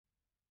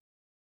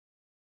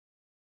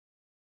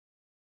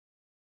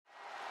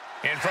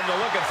And from the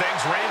look of things,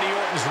 Randy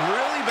Orton's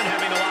really been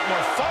having a lot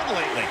more fun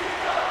lately.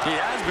 He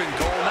has been,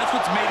 Cole, and that's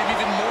what's made him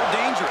even more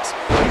dangerous.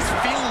 He's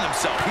feeling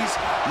himself. He's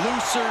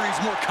looser.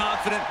 He's more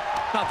confident.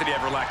 Not that he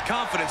ever lacked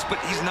confidence,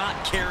 but he's not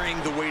carrying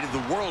the weight of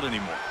the world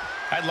anymore.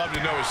 I'd love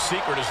to know his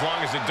secret as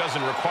long as it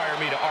doesn't require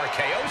me to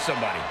RKO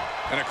somebody.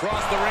 And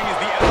across the ring is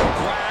the ever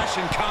brash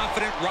and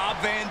confident Rob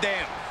Van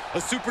Dam, a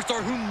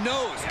superstar who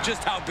knows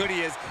just how good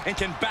he is and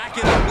can back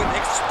it up with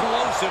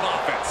explosive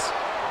offense.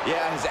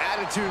 Yeah, his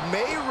attitude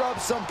may rub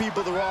some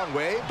people the wrong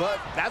way,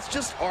 but that's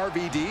just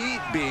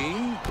RVD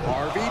being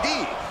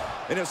RVD.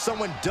 And if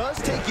someone does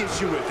take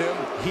issue with him,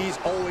 he's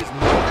always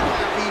more than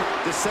happy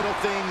to settle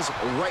things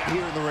right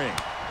here in the ring.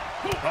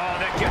 Oh,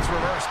 that gets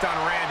reversed on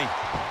Randy.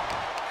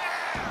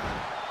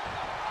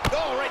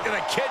 Oh, right to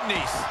the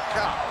kidneys.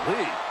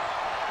 Golly.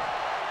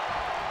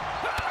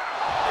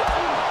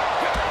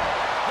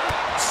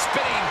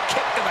 Spinning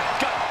kick to the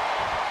gut.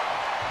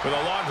 With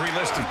a laundry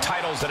list of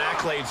titles and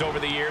accolades over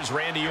the years,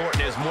 Randy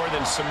Orton has more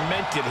than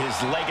cemented his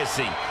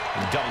legacy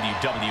in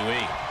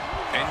WWE.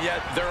 And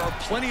yet, there are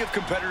plenty of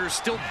competitors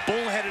still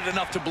bullheaded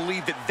enough to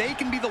believe that they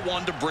can be the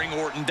one to bring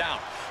Orton down,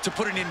 to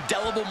put an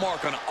indelible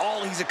mark on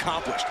all he's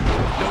accomplished.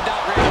 No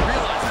doubt Randy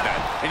realizes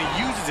that, and he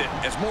uses it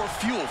as more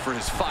fuel for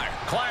his fire.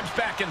 Climbs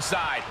back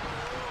inside.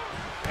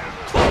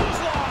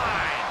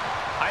 Clothesline!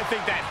 I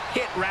think that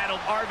hit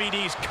rattled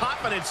RVD's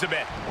confidence a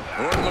bit.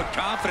 Orton looked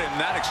confident in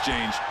that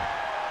exchange.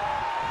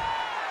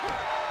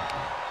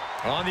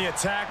 On the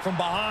attack from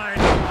behind.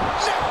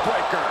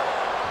 Neckbreaker.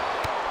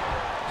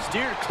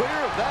 Steered clear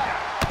of that.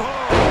 Oh,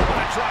 what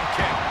a drop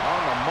kick.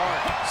 On the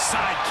mark.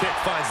 Side kick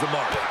finds the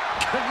mark.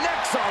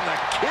 Connects on the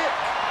kick.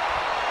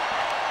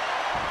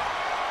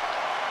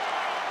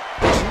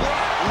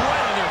 Drop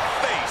right on their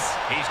face.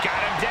 He's got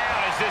him down.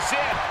 Is this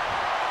it?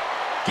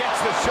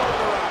 Gets the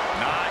shoulder up.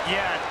 Not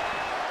yet.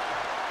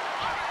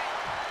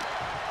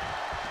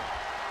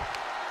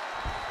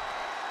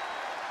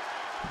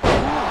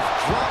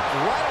 Dropped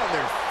right on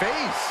their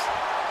face.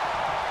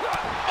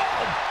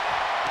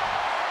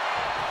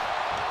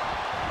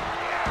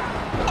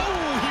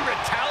 Oh, he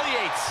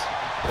retaliates.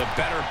 The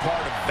better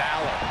part of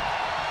valor.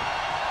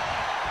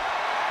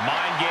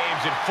 Mind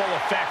games in full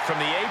effect from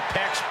the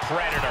Apex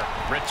Predator.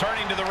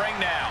 Returning to the ring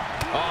now.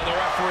 Oh, the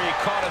referee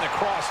caught in the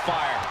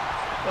crossfire.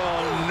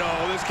 Oh, no,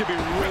 this could be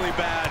really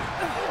bad.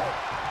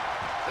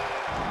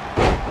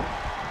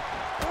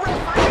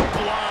 Referee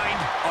blind.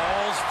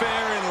 All's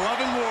fair in love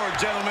and war,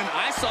 gentlemen.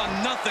 I saw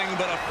nothing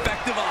but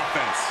effective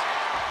offense.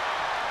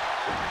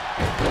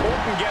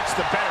 Orton gets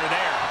the better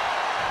there.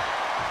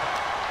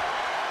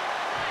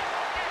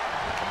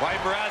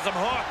 Viper has him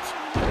hooked.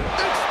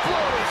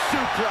 Exploding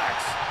suplex.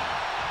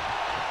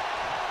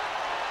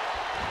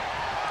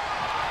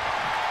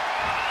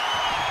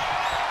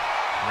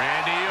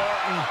 Randy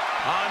Orton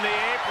on the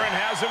apron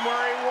has him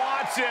where he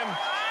wants him.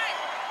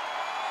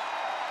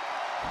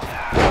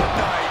 Good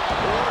night.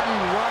 Orton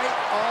right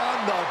on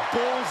the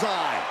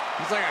bullseye.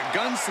 He's like a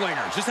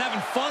gunslinger, just having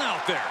fun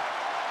out there.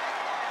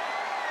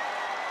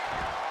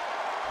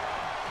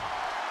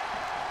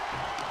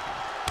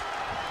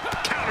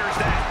 Counters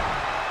that.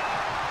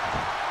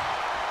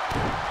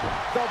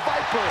 The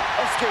Viper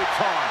escapes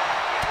hard.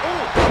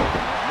 Ooh.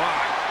 My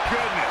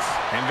goodness.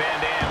 And Van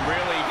Dam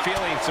really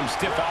feeling some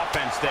stiff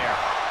offense there.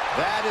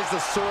 That is the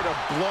sort of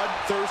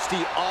bloodthirsty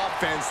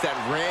offense that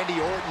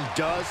Randy Orton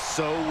does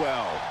so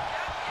well.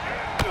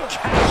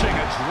 Catching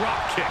a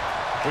drop kick.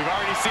 We've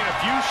already seen a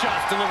few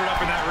shots delivered up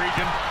in that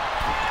region.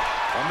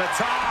 On the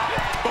top.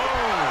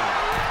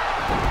 Boom.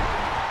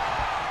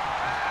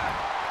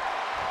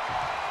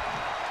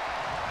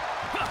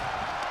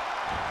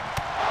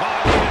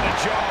 Oh, knee to the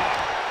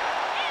jaw.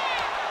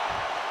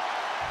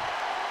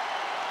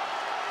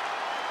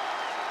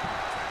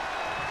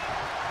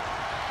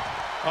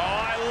 Oh,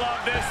 I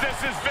love this. This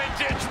is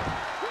vintage.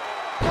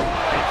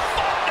 Rolling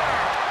thunder.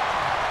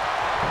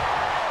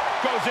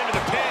 Goes into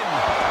the pin.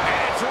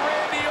 And it's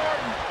Randy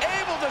Orton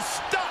able to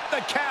stop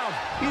the count.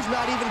 He's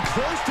not even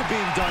close to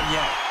being done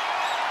yet.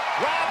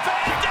 Rob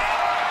Van Dam.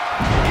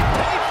 He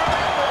paid for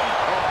that one.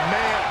 Oh,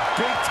 man,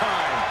 big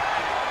time.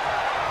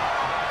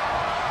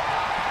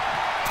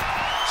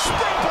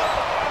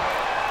 Springboard.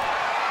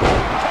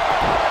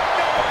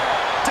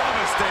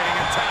 Devastating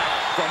attack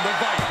from the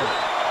Viper.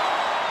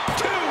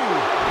 Two.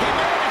 He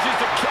manages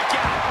to kick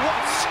out.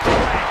 What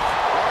strength.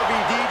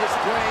 RVD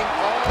displaying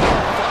all the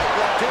fight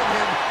left in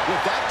him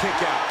with that kick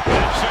out.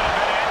 That should have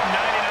been it.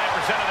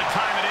 99% of the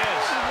time it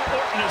is.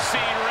 Orton is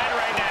seeing red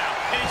right now.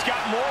 And he's got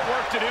more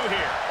work to do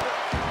here.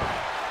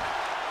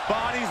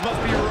 Bodies must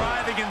be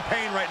writhing in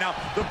pain right now.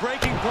 The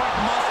breaking point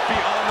must be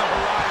on the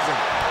horizon.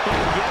 But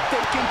yet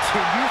they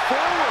continue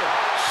forward,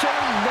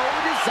 showing no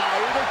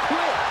desire to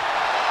quit.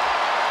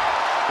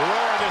 The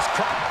roar of this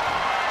crowd.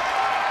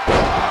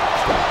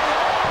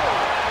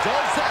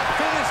 Does that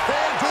finish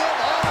Van Dam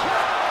off?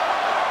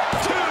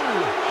 Two.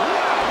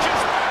 Wow,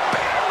 just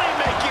barely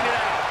making it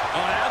out.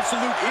 On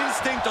absolute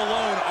instinct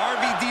alone,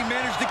 RVD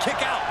managed to kick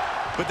out.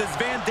 But does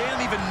Van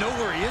Dam even know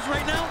where he is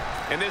right now?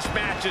 And this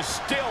match is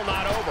still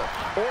not over.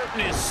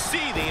 Orton is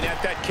seething at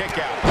that kick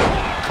out.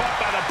 Caught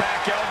by the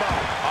back elbow.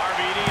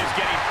 RVD is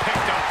getting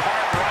picked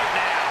apart right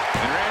now.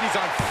 And Randy's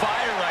on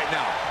fire right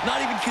now. Not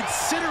even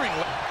considering.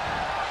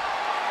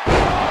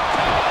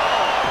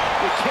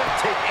 We can't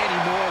take any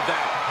more of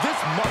that. This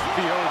must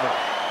be over.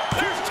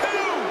 There's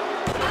two.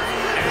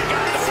 And he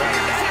got the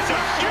win. That is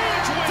a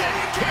huge win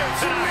here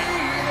tonight.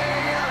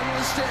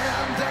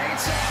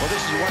 Well,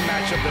 this is one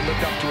matchup that lived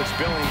up to its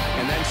billing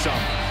and then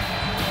some.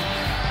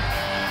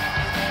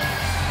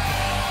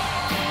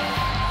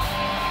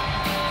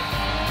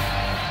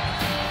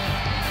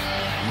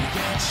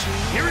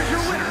 Here is your